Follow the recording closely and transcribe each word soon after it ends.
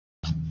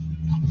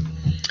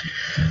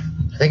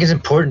I think it's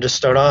important to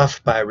start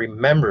off by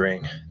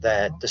remembering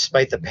that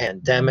despite the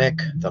pandemic,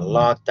 the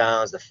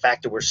lockdowns, the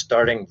fact that we're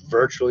starting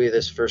virtually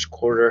this first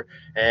quarter,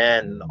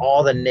 and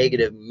all the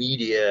negative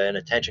media and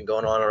attention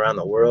going on around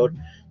the world,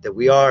 that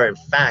we are, in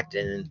fact,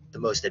 in the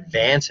most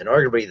advanced and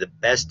arguably the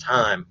best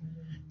time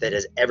that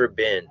has ever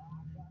been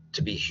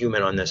to be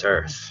human on this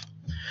earth.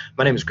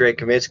 My name is Gregg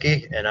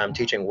Komitsky, and I'm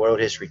teaching World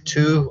History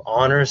 2,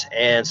 Honors,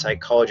 and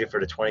Psychology for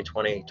the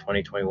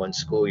 2020-2021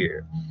 school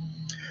year.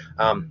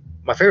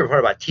 My favorite part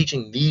about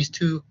teaching these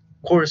two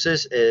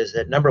courses is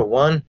that, number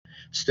one,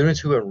 students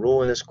who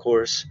enroll in this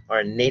course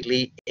are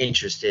innately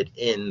interested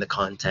in the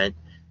content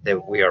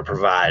that we are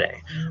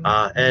providing.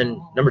 And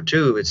number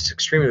two, it's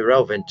extremely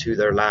relevant to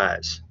their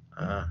lives.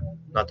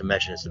 Not to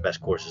mention it's the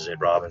best courses at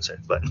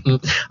Robinson, but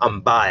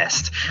I'm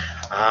biased.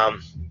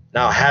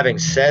 Now, having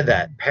said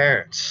that,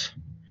 parents,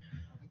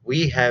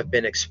 we have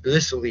been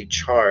explicitly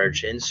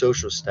charged in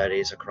social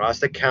studies across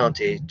the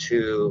county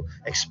to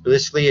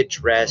explicitly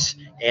address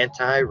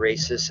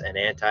anti-racist and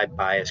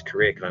anti-bias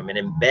curriculum and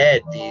embed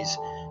these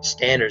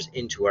standards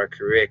into our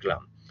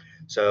curriculum.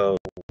 So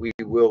we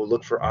will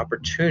look for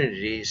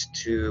opportunities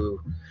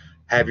to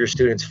have your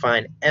students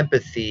find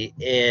empathy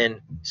in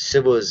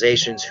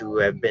civilizations who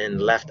have been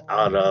left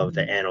out of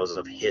the annals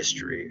of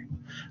history.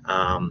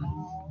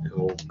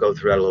 We'll go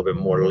through that a little bit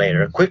more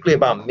later. Quickly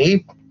about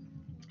me.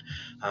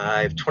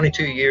 I have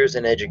 22 years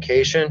in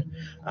education.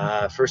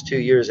 First 2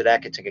 years at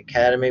Atkinson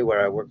Academy,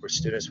 where I work with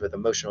students with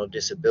emotional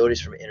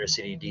disabilities from inner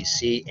city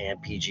DC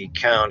and PG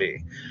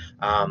County.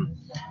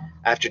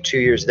 After 2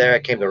 years there, I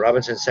came to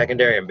Robinson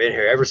Secondary and been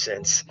here ever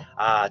since.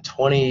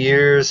 20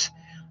 years.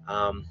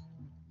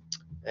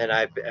 And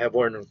I've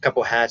worn a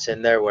couple hats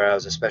in there where I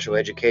was a special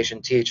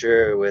education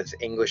teacher with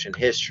English and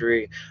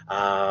history.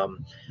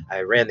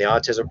 I ran the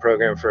autism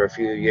program for a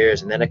few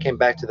years, and then I came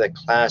back to the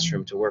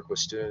classroom to work with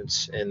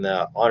students in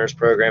the honors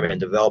program and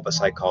develop a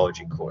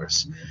psychology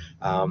course.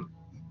 I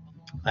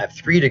have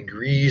 3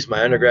 degrees. My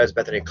undergrad's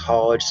Bethany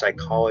College,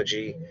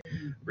 psychology,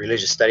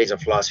 religious studies,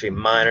 and philosophy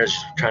minors,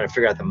 trying to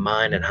figure out the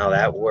mind and how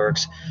that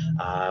works.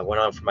 I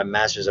went on for my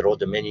master's at Old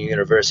Dominion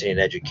University in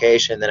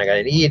education. Then I got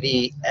an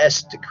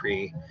EDS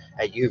degree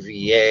at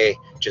UVA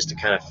just to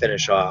kind of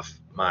finish off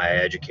my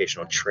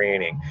educational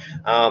training.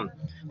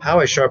 How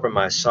I sharpen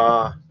my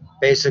saw,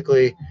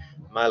 basically,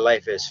 my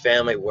life is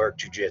family, work,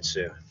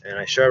 jiu-jitsu. And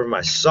I sharpen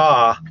my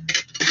saw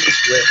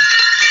with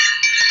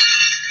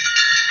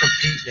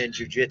competing in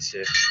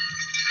jiu-jitsu.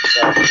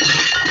 So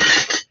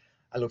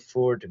I look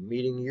forward to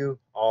meeting you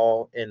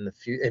all in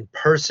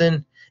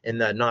person in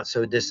the not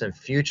so distant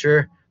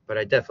future, but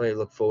I definitely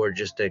look forward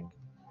just to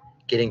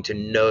getting to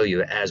know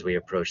you as we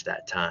approach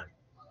that time.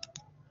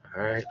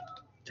 All right,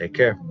 take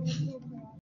care.